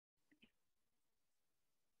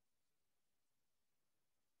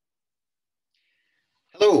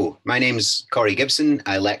Hello, my name's Corey Gibson.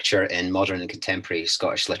 I lecture in modern and contemporary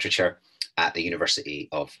Scottish literature at the University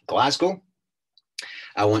of Glasgow.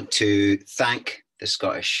 I want to thank the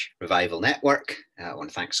Scottish Revival Network. I want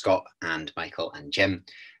to thank Scott and Michael and Jim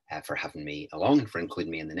for having me along, for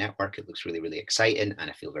including me in the network. It looks really, really exciting, and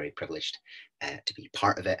I feel very privileged to be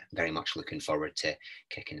part of it. Very much looking forward to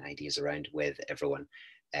kicking ideas around with everyone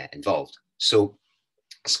involved. So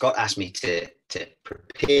Scott asked me to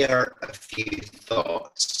prepare a few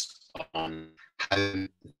thoughts on how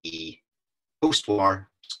the post-war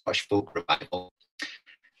Scottish folk revival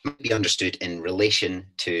might be understood in relation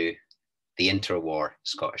to the interwar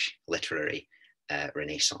Scottish literary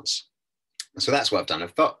renaissance. So that's what I've done.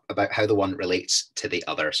 I've thought about how the one relates to the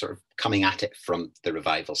other, sort of coming at it from the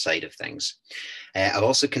revival side of things. I've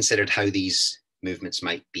also considered how these movements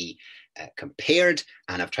might be compared,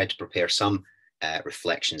 and I've tried to prepare some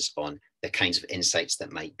reflections on the kinds of insights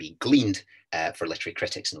that might be gleaned for literary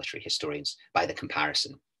critics and literary historians by the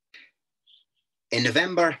comparison. In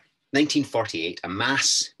November 1948, a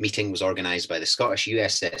mass meeting was organised by the Scottish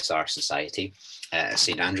USSR Society at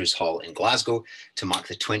St Andrew's Hall in Glasgow to mark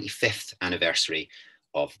the 25th anniversary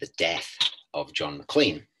of the death of John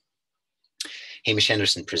Maclean. Hamish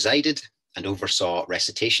Henderson presided and oversaw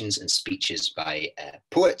recitations and speeches by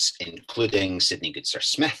poets, including Sidney Goodsir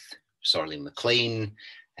Smith, Sorley MacLean,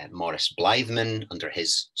 Maurice Blythman under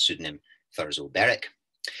his pseudonym Thurzo Berwick,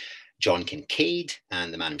 John Kincaid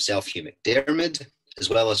and the man himself, Hugh MacDiarmid, as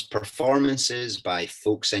well as performances by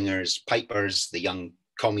folk singers, pipers, the Young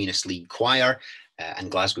Communist League Choir, and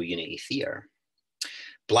Glasgow Unity Theatre.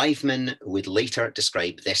 Blythman would later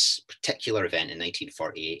describe this particular event in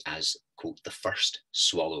 1948 as, quote, the first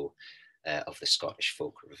swallow of the Scottish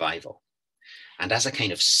folk revival. And as a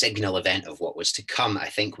kind of signal event of what was to come, I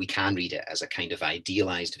think we can read it as a kind of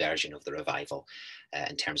idealized version of the revival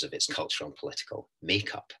in terms of its cultural and political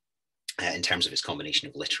makeup, in terms of its combination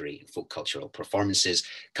of literary and folk cultural performances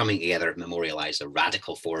coming together to memorialize a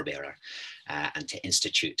radical forebearer and to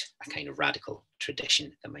institute a kind of radical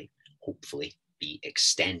tradition that might hopefully be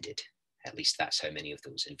extended. At least that's how many of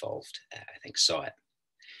those involved, I think, saw it.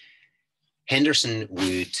 Henderson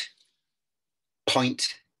would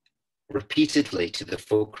point repeatedly to the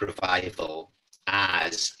folk revival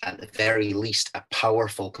as, at the very least, a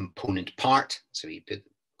powerful component part, so he put,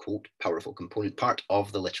 quote, powerful component part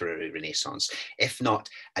of the literary Renaissance, if not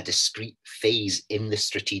a discrete phase in the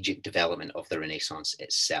strategic development of the Renaissance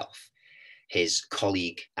itself. His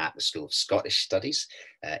colleague at the School of Scottish Studies,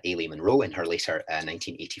 Ailie Munro, in her later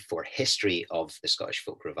 1984 history of the Scottish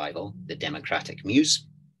folk revival, The Democratic Muse,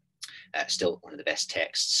 still one of the best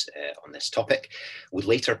texts on this topic, would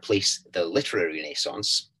later place the literary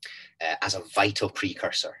Renaissance as a vital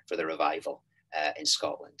precursor for the revival in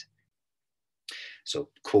Scotland. So,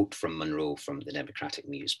 quote from Munro from The Democratic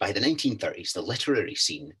Muse: by the 1930s, the literary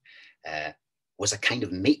scene was a kind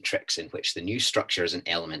of matrix in which the new structures and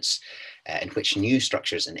elements,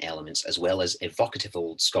 as well as evocative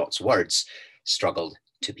old Scots words, struggled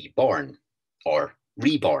to be born or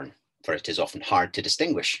reborn, for it is often hard to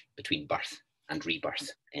distinguish between birth and rebirth,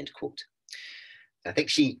 end quote. I think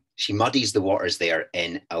she muddies the waters there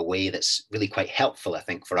in a way that's really quite helpful, I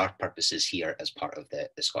think, for our purposes here as part of the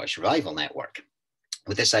Scottish Revival Network,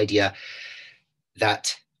 with this idea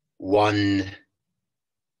that one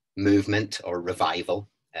movement or revival,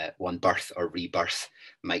 one birth or rebirth,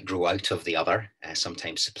 might grow out of the other,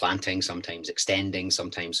 sometimes supplanting, sometimes extending,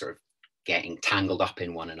 sometimes sort of getting tangled up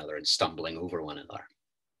in one another and stumbling over one another.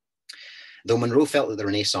 Though Munro felt that the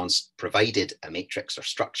Renaissance provided a matrix or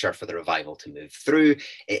structure for the revival to move through,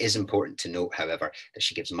 it is important to note, however, that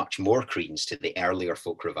she gives much more credence to the earlier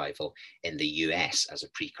folk revival in the US as a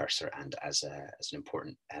precursor and as an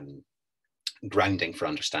important grounding for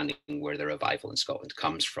understanding where the revival in Scotland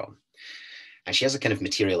comes from. And she has a kind of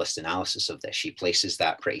materialist analysis of this. She places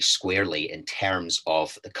that pretty squarely in terms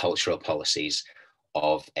of the cultural policies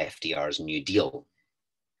of FDR's New Deal.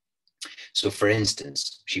 So, for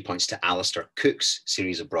instance, she points to Alistair Cook's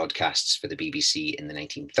series of broadcasts for the BBC in the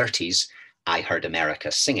 1930s, I Heard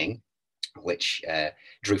America Singing, which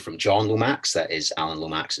drew from John Lomax, that is Alan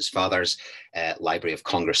Lomax's father's Library of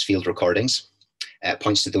Congress field recordings,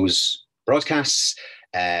 points to those broadcasts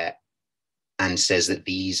and says that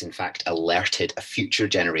these, in fact, alerted a future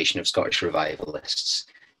generation of Scottish revivalists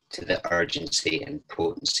to the urgency and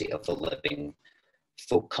potency of the living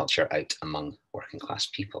folk culture out among working class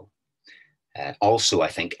people. Also, I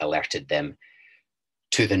think, alerted them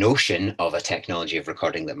to the notion of a technology of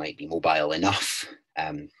recording that might be mobile enough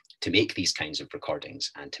to make these kinds of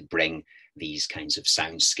recordings and to bring these kinds of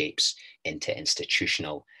soundscapes into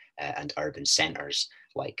institutional and urban centres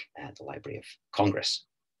like the Library of Congress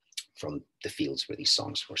from the fields where these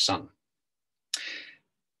songs were sung.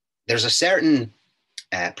 There's a certain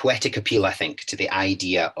poetic appeal, I think, to the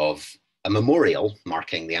idea of a memorial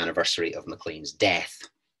marking the anniversary of Maclean's death,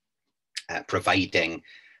 providing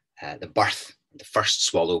the birth, the first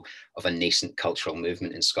swallow of a nascent cultural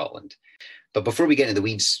movement in Scotland. But before we get into the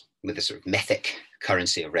weeds with the sort of mythic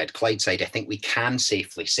currency of Red Clydeside, I think we can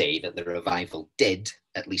safely say that the revival did,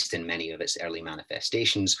 at least in many of its early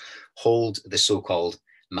manifestations, hold the so-called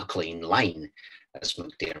Maclean line, as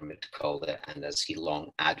MacDiarmid called it, and as he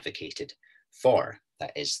long advocated for.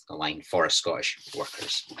 That is the line for a Scottish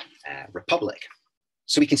workers' republic.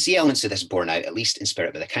 So we can see elements of this borne out, at least in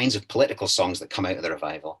spirit, by the kinds of political songs that come out of the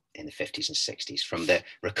revival in the 50s and 60s, from the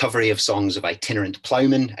recovery of songs of itinerant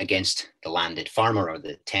ploughman against the landed farmer, or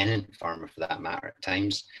the tenant farmer for that matter at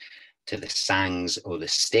times, to the sangs o' the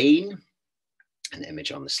Stane, an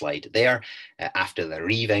image on the slide there, after the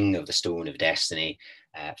reaving of the Stone of Destiny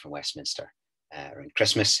from Westminster around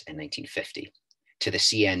Christmas in 1950. To the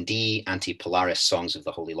CND, anti-Polaris songs of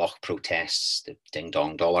the Holy Loch protests, the Ding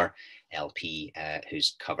Dong Dollar LP,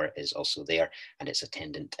 whose cover is also there, and its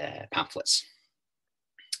attendant pamphlets.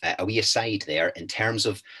 A wee aside there, in terms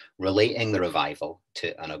of relating the revival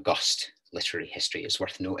to an august literary history, it's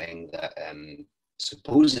worth noting that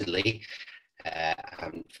supposedly, I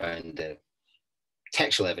haven't found the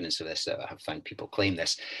textual evidence of this, I have found people claim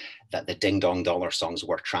this, that the Ding Dong Dollar songs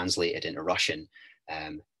were translated into Russian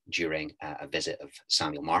during a visit of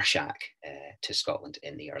Samuel Marshak to Scotland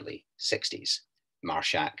in the early 60s.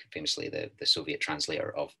 Marshak, famously the Soviet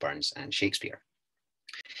translator of Burns and Shakespeare.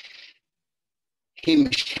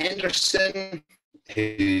 Hamish Henderson,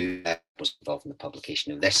 who was involved in the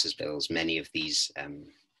publication of this, as well as many of these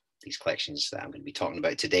collections that I'm going to be talking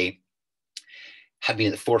about today, had been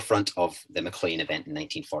at the forefront of the Maclean event in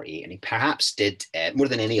 1948, and he perhaps did more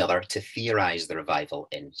than any other to theorise the revival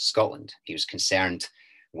in Scotland. He was concerned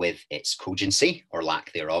with its cogency, or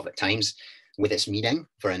lack thereof at times, with its meaning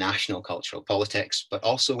for a national cultural politics, but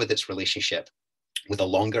also with its relationship with a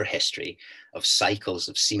longer history of cycles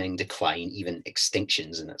of seeming decline, even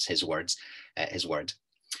extinctions, and that's his word,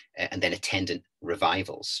 and then attendant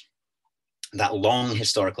revivals. That long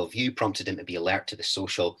historical view prompted him to be alert to the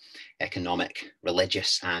social, economic,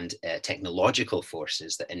 religious, and technological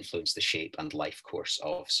forces that influence the shape and life course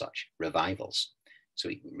of such revivals. So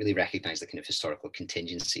he really recognized the kind of historical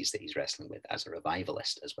contingencies that he's wrestling with as a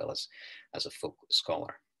revivalist, as well as a folk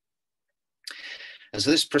scholar. And so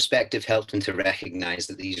this perspective helped him to recognize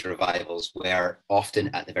that these revivals were often,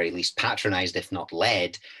 at the very least, patronized, if not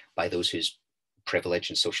led, by those whose privilege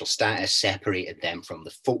and social status separated them from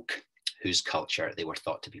the folk whose culture they were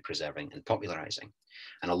thought to be preserving and popularizing.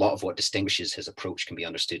 And a lot of what distinguishes his approach can be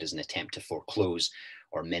understood as an attempt to foreclose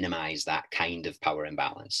or minimize that kind of power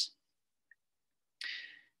imbalance.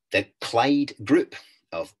 The Clyde group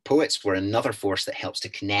of poets were another force that helps to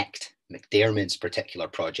connect MacDiarmid's particular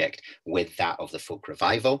project with that of the folk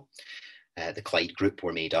revival. The Clyde group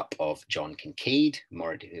were made up of John Kincaid,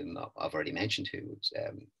 whom I've already mentioned, who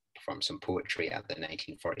performed some poetry at the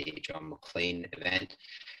 1948 John Maclean event,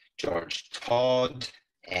 George Todd,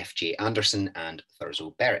 F.J. Anderson, and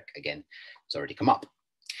Thurzo Berwick. Again, it's already come up.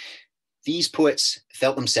 These poets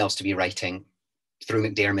felt themselves to be writing through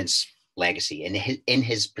MacDiarmid's legacy in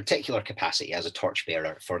his particular capacity as a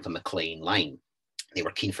torchbearer for the Maclean line. They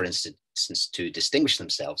were keen, for instance, to distinguish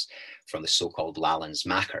themselves from the so-called Lalans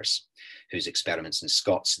Makers, whose experiments in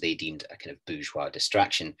Scots they deemed a kind of bourgeois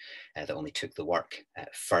distraction that only took the work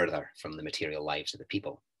further from the material lives of the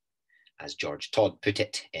people. As George Todd put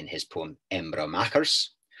it in his poem Embra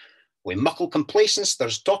Makers, "Wi' muckle complacence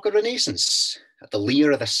there's talk of renaissance, at the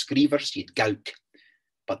leer of the screevers you'd gout,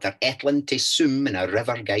 but they're ettlin' to soom in a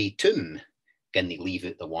river gae toom, gin they leave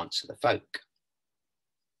out the wants of the folk."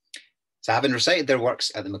 So having recited their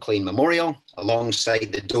works at the Maclean Memorial,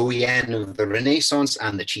 alongside the doyen of the Renaissance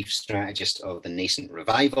and the chief strategist of the nascent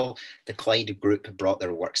revival, the Clyde group brought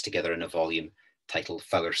their works together in a volume titled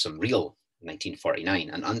Foursome Reel,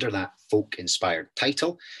 1949. And under that folk-inspired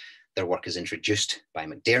title, their work is introduced by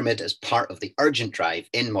MacDiarmid as part of the urgent drive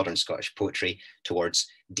in modern Scottish poetry towards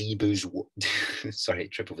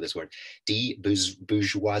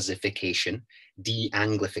de-bourgeoisification,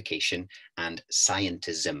 de-anglification, and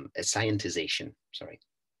scientization.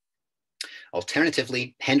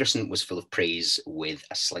 Alternatively, Henderson was full of praise with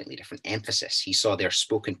a slightly different emphasis. He saw their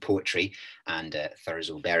spoken poetry and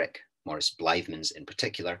Thurzo Berwick, Maurice Blythman's in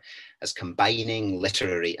particular, as combining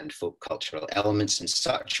literary and folk cultural elements in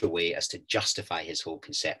such a way as to justify his whole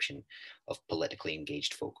conception of politically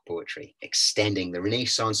engaged folk poetry, extending the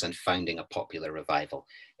Renaissance and founding a popular revival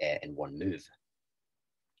in one move.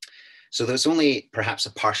 So there's only perhaps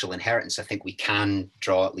a partial inheritance. I think we can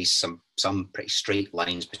draw at least some pretty straight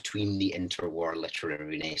lines between the interwar literary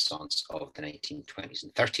renaissance of the 1920s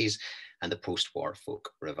and 30s and the post-war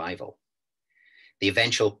folk revival. The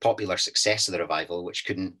eventual popular success of the revival, which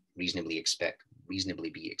couldn't reasonably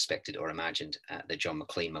be expected or imagined at the John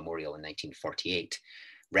Maclean Memorial in 1948,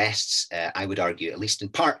 rests, I would argue, at least in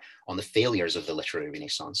part, on the failures of the literary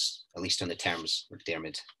renaissance, at least on the terms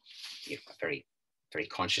MacDiarmid, very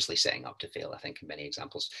consciously setting up to fail, I think, in many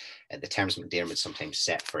examples. The terms MacDiarmid sometimes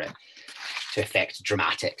set for it to effect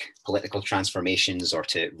dramatic political transformations or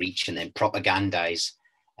to reach and then propagandize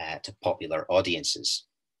to popular audiences.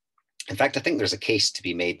 In fact, I think there's a case to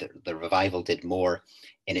be made that the revival did more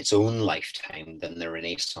in its own lifetime than the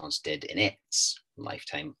Renaissance did in its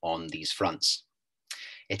lifetime on these fronts.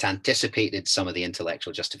 It anticipated some of the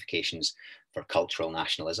intellectual justifications for cultural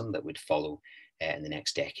nationalism that would follow in the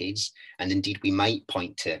next decades. And indeed, we might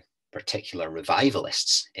point to particular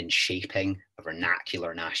revivalists in shaping a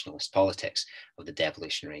vernacular nationalist politics of the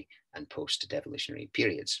devolutionary and post-devolutionary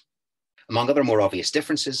periods. Among other more obvious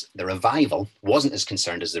differences, the revival wasn't as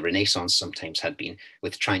concerned as the Renaissance sometimes had been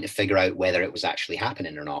with trying to figure out whether it was actually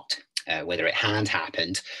happening or not, whether it had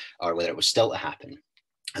happened or whether it was still to happen.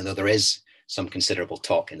 And though there is some considerable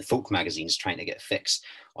talk in the folk magazines trying to get a fix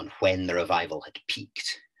on when the revival had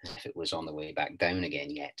peaked, if it was on the way back down again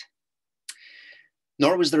yet.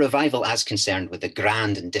 Nor was the revival as concerned with the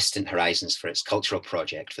grand and distant horizons for its cultural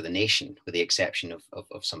project for the nation, with the exception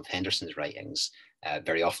of some of Henderson's writings,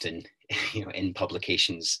 very often in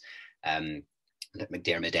publications that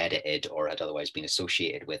MacDiarmid edited or had otherwise been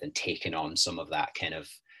associated with and taken on some of that kind of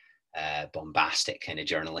bombastic kind of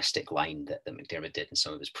journalistic line that MacDiarmid did in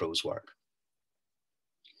some of his prose work.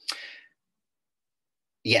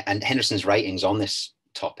 Yeah, and Henderson's writings on this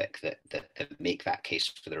topic that make that case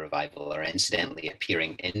for the revival are incidentally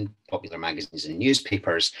appearing in popular magazines and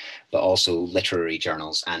newspapers, but also literary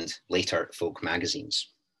journals and later folk magazines.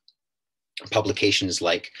 Publications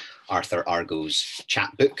like Arthur Argo's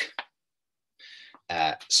Chapbook,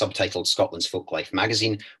 subtitled Scotland's Folk Life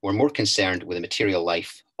magazine, were more concerned with the material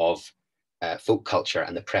life of folk culture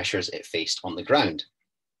and the pressures it faced on the ground.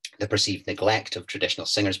 The perceived neglect of traditional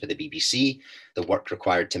singers by the BBC, the work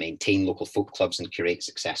required to maintain local folk clubs and curate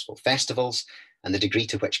successful festivals, and the degree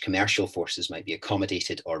to which commercial forces might be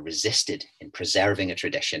accommodated or resisted in preserving a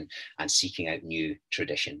tradition and seeking out new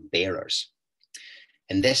tradition bearers.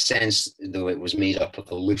 In this sense, though it was made up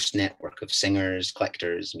of a loose network of singers,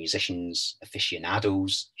 collectors, musicians,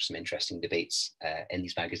 aficionados, some interesting debates in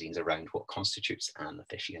these magazines around what constitutes an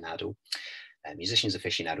aficionado. Musicians,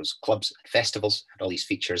 aficionados, clubs, and festivals had all these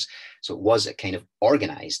features. So it was a kind of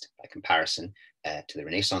organized by comparison to the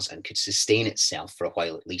Renaissance and could sustain itself for a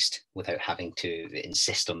while at least without having to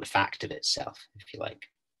insist on the fact of itself, if you like.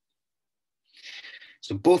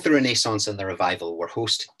 So both the Renaissance and the Revival were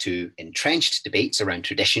host to entrenched debates around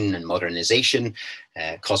tradition and modernization,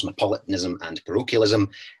 cosmopolitanism and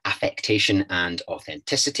parochialism, affectation and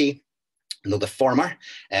authenticity. And though the former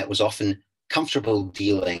was often comfortable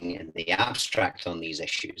dealing in the abstract on these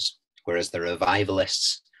issues, whereas the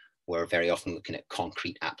revivalists were very often looking at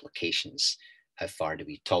concrete applications. How far do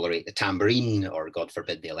we tolerate the tambourine or, God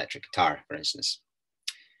forbid, the electric guitar, for instance?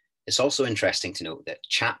 It's also interesting to note that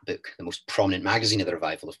Chapbook, the most prominent magazine of the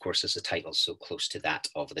revival, of course, is a title so close to that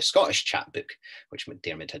of the Scottish Chapbook, which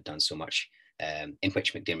MacDiarmid had done so much,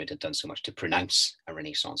 to pronounce a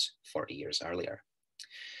Renaissance 40 years earlier.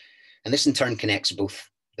 And this in turn connects both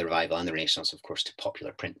the revival and the Renaissance, of course, to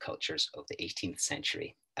popular print cultures of the 18th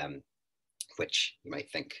century, which you might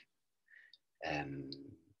think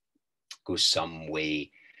goes some way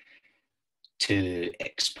to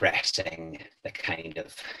expressing the kind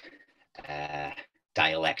of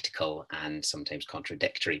dialectical and sometimes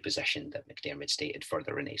contradictory position that MacDiarmid stated for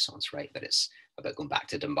the Renaissance, right? That it's about going back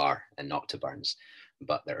to Dunbar and not to Burns,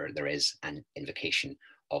 but there is an invocation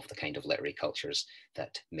of the kind of literary cultures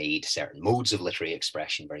that made certain modes of literary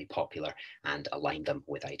expression very popular and aligned them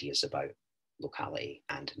with ideas about locality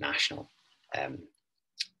and national,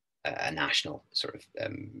 a national sort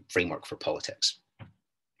of framework for politics.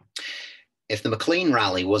 If the Maclean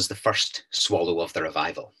rally was the first swallow of the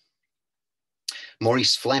revival,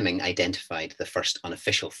 Maurice Fleming identified the first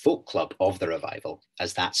unofficial folk club of the revival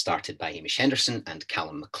as that started by Hamish Henderson and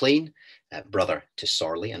Callum Maclean, brother to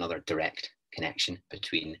Sorley, another direct connection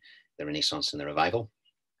between the Renaissance and the revival.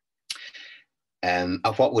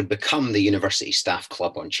 At what would become the University Staff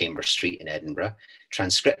Club on Chambers Street in Edinburgh,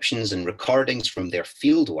 transcriptions and recordings from their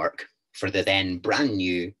fieldwork for the then brand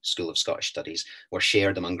new School of Scottish Studies were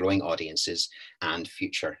shared among growing audiences and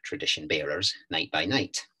future tradition bearers night by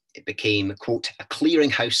night. It became, quote, a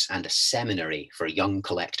clearinghouse and a seminary for young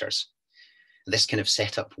collectors. This kind of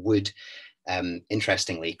setup would,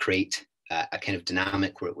 interestingly, create a kind of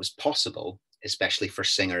dynamic where it was possible, especially for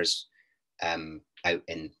singers out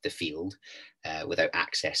in the field without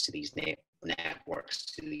access to these networks,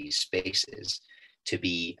 to these spaces, to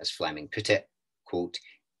be, as Fleming put it, quote,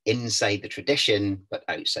 inside the tradition, but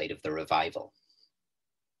outside of the revival.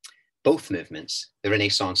 Both movements, the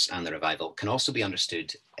Renaissance and the Revival, can also be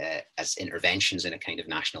understood as interventions in a kind of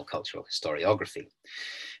national cultural historiography.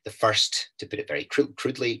 The first, to put it very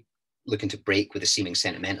crudely, looking to break with the seeming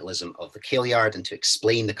sentimentalism of the Kailyard and to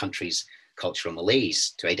explain the country's cultural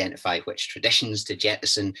malaise, to identify which traditions to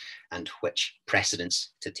jettison and which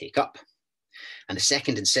precedents to take up. And the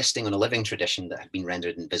second, insisting on a living tradition that had been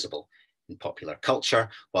rendered invisible in popular culture,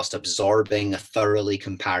 whilst absorbing a thoroughly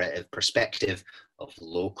comparative perspective of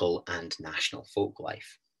local and national folk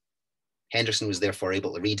life. Henderson was therefore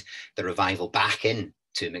able to read the revival back in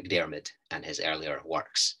to MacDiarmid and his earlier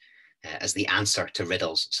works as the answer to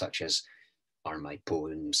riddles such as, are my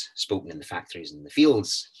poems spoken in the factories and the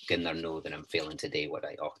fields? Gin there know that I'm failing today what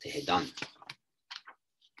I ought to have done.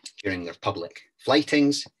 During their public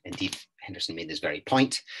flightings, indeed, Henderson made this very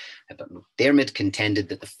point, but MacDiarmid contended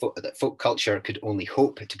that that folk culture could only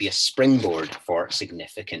hope to be a springboard for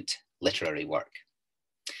significant literary work.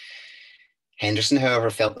 Henderson,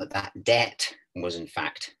 however, felt that that debt was in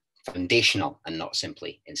fact foundational and not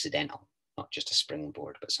simply incidental, not just a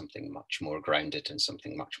springboard, but something much more grounded and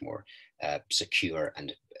something much more secure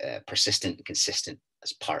and persistent and consistent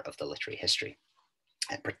as part of the literary history,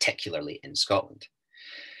 particularly in Scotland.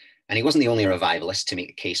 And he wasn't the only revivalist to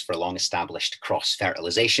make a case for a long-established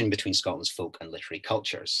cross-fertilization between Scotland's folk and literary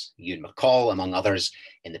cultures. Ewan MacColl, among others,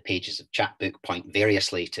 in the pages of Chapbook, point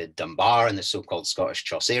variously to Dunbar and the so-called Scottish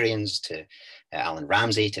Chaucerians, to Alan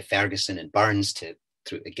Ramsay, to Ferguson and Burns, through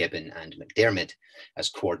to Gibbon and MacDiarmid as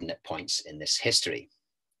coordinate points in this history.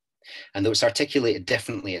 And though it's articulated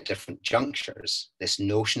differently at different junctures, this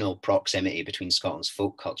notional proximity between Scotland's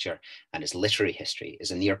folk culture and its literary history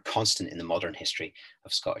is a near constant in the modern history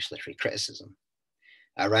of Scottish literary criticism.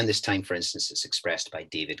 Around this time, for instance, it's expressed by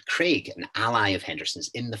David Craig, an ally of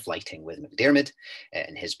Henderson's in the flighting with MacDiarmid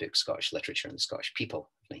in his book Scottish Literature and the Scottish People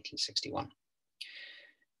of 1961.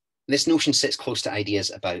 This notion sits close to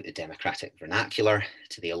ideas about the democratic vernacular,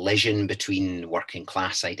 to the elision between working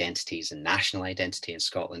class identities and national identity in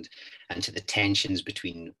Scotland, and to the tensions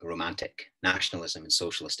between romantic nationalism and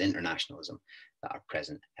socialist internationalism that are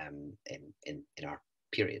present in our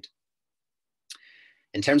period.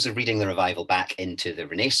 In terms of reading the revival back into the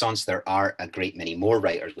Renaissance, there are a great many more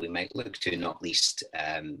writers we might look to, not least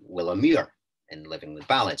Willa Muir in Living with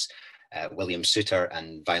Ballads, William Souter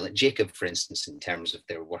and Violet Jacob, for instance, in terms of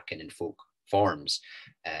their working in folk forms.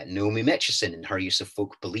 Naomi Mitchison in her use of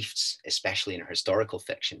folk beliefs, especially in her historical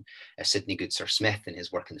fiction. Sidney Goodsir Smith in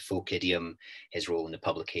his work in the folk idiom, his role in the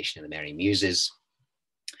publication of the Merry Muses.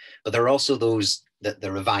 But there are also those that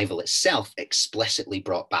the revival itself explicitly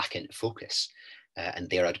brought back into focus. And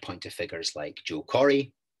there I'd point to figures like Joe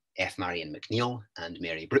Corey, F. Marion McNeill, and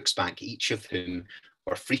Mary Brooksbank, each of whom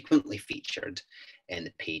were frequently featured in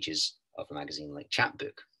the pages of a magazine like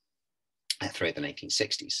Chapbook throughout the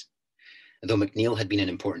 1960s. And though McNeill had been an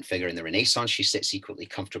important figure in the Renaissance, she sits equally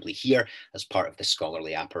comfortably here as part of the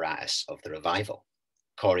scholarly apparatus of the revival.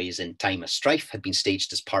 Corey's In Time of Strife had been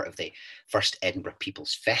staged as part of the first Edinburgh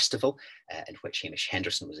People's Festival, in which Hamish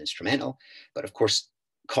Henderson was instrumental. But of course,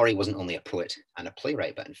 Corey wasn't only a poet and a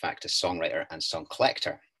playwright, but in fact a songwriter and song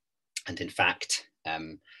collector. And in fact,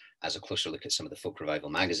 as a closer look at some of the folk revival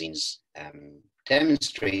magazines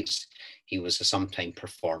demonstrates, he was a sometime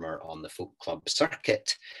performer on the folk club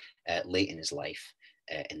circuit late in his life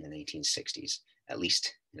in the 1960s, at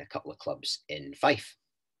least in a couple of clubs in Fife.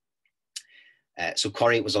 So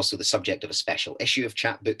Corey was also the subject of a special issue of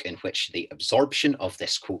Chapbook in which the absorption of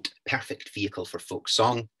this, quote, perfect vehicle for folk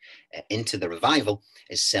song into the revival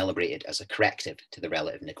is celebrated as a corrective to the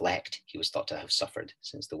relative neglect he was thought to have suffered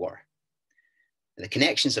since the war. The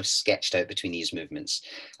connections I've sketched out between these movements,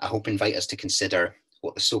 I hope invite us to consider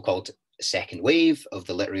what the so-called second wave of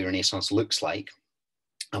the literary Renaissance looks like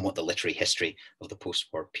and what the literary history of the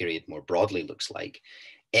post-war period more broadly looks like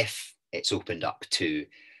if it's opened up to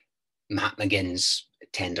Matt McGinn's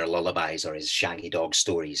Tender Lullabies or his Shaggy Dog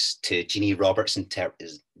stories, to Jeannie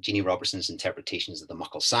Robertson's interpretations of the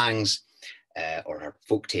Muckle Sangs or her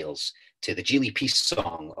folk tales, to the Geely Peace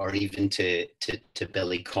Song, or even to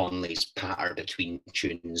Billy Connolly's patter between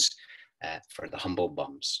tunes for the Humble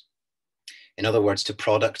Bums. In other words, to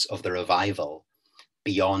products of the revival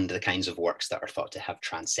beyond the kinds of works that are thought to have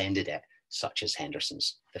transcended it, such as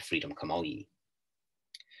Henderson's The Freedom Come All Ye.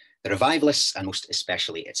 The revivalists, and most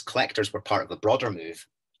especially its collectors, were part of a broader move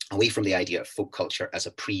away from the idea of folk culture as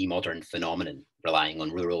a pre-modern phenomenon, relying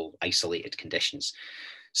on rural, isolated conditions,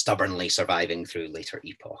 stubbornly surviving through later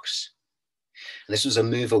epochs. And this was a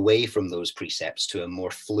move away from those precepts to a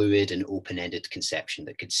more fluid and open-ended conception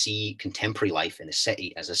that could see contemporary life in a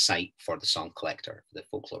city as a site for the song collector, the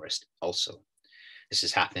folklorist also. This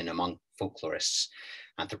is happening among folklorists,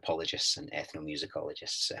 anthropologists, and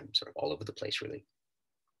ethnomusicologists, sort of all over the place, really.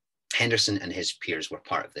 Henderson and his peers were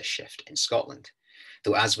part of this shift in Scotland,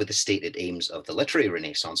 though as with the stated aims of the literary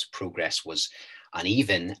Renaissance, progress was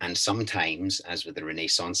uneven, and sometimes, as with the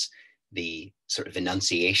Renaissance, the sort of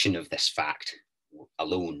enunciation of this fact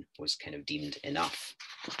alone was kind of deemed enough.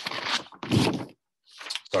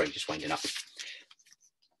 Sorry, just winding up.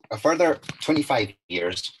 A further 25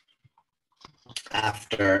 years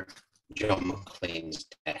after John Maclean's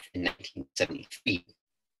death in 1973,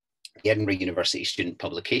 the Edinburgh University Student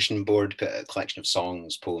Publication Board put out a collection of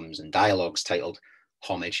songs, poems, and dialogues titled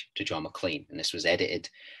Homage to John Maclean, and this was edited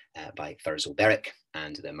by Thurzo Berwick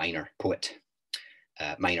and the minor poet,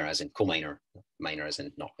 minor as in coal miner, minor as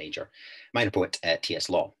in not major, minor poet T.S.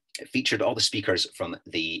 Law. It featured all the speakers from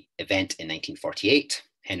the event in 1948,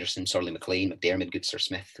 Henderson, Sorley MacLean, McDermott, Goodsir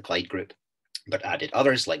Smith, the Clyde Group, but added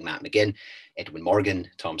others like Matt McGinn, Edwin Morgan,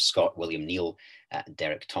 Tom Scott, William Neal, and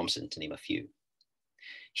Derek Thompson, to name a few.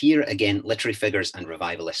 Here again, literary figures and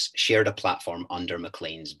revivalists shared a platform under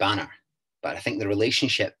Maclean's banner, but I think the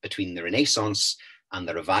relationship between the Renaissance and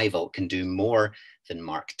the revival can do more than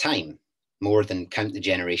mark time, more than count the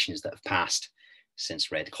generations that have passed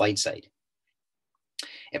since Red Clydeside.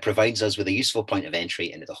 It provides us with a useful point of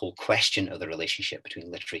entry into the whole question of the relationship between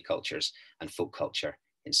literary cultures and folk culture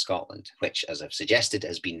in Scotland, which, as I've suggested,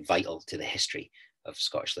 has been vital to the history of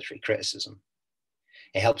Scottish literary criticism.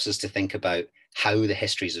 It helps us to think about how the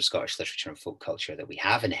histories of Scottish literature and folk culture that we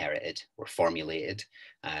have inherited were formulated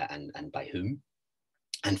and by whom.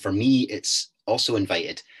 And for me, it's also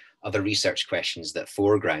invited other research questions that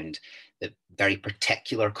foreground the very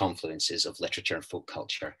particular confluences of literature and folk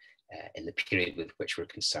culture in the period with which we're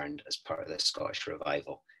concerned as part of the Scottish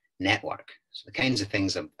Revival network. So the kinds of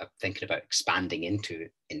things I'm thinking about expanding into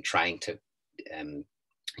in trying to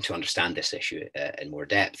understand this issue in more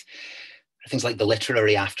depth are things like the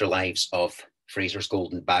literary afterlives of Fraser's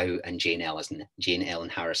Golden Bough and Jane Ellen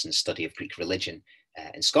Harrison's study of Greek religion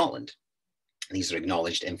in Scotland. And these are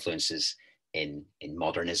acknowledged influences in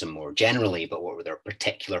modernism more generally, but what were their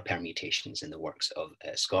particular permutations in the works of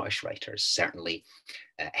Scottish writers? Certainly,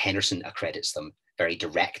 Henderson accredits them very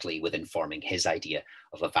directly with informing his idea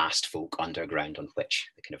of a vast folk underground on which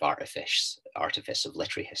the kind of artifice of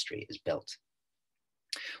literary history is built.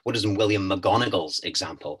 What does William McGonagall's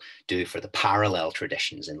example do for the parallel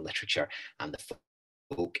traditions in literature and the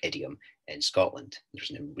folk idiom in Scotland?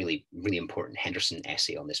 There's a really, really important Henderson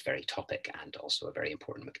essay on this very topic, and also a very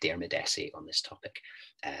important McDermott essay on this topic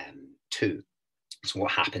too. So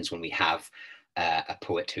what happens when we have a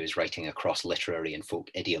poet who is writing across literary and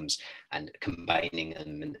folk idioms and combining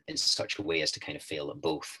them in such a way as to kind of fail at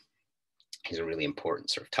both? Is a really important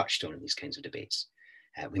sort of touchstone in these kinds of debates.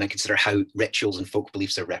 We might consider how rituals and folk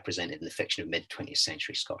beliefs are represented in the fiction of mid-20th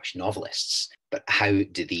century Scottish novelists, but how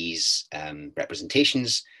do these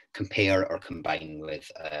representations compare or combine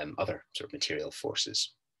with other sort of material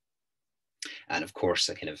forces? And of course,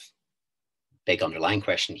 a kind of big underlying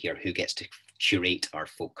question here, who gets to curate our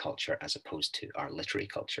folk culture as opposed to our literary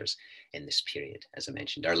cultures in this period? As I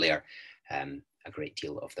mentioned earlier, a great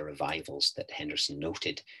deal of the revivals that Henderson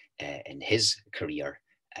noted in his career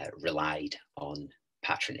relied on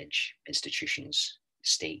patronage, institutions,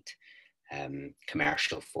 state,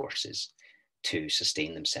 commercial forces to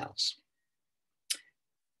sustain themselves.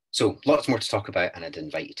 So lots more to talk about, and I'd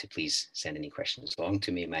invite you to please send any questions along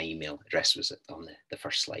to me. My email address was on the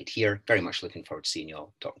first slide here. Very much looking forward to seeing you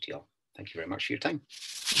all, talking to you all. Thank you very much for your time.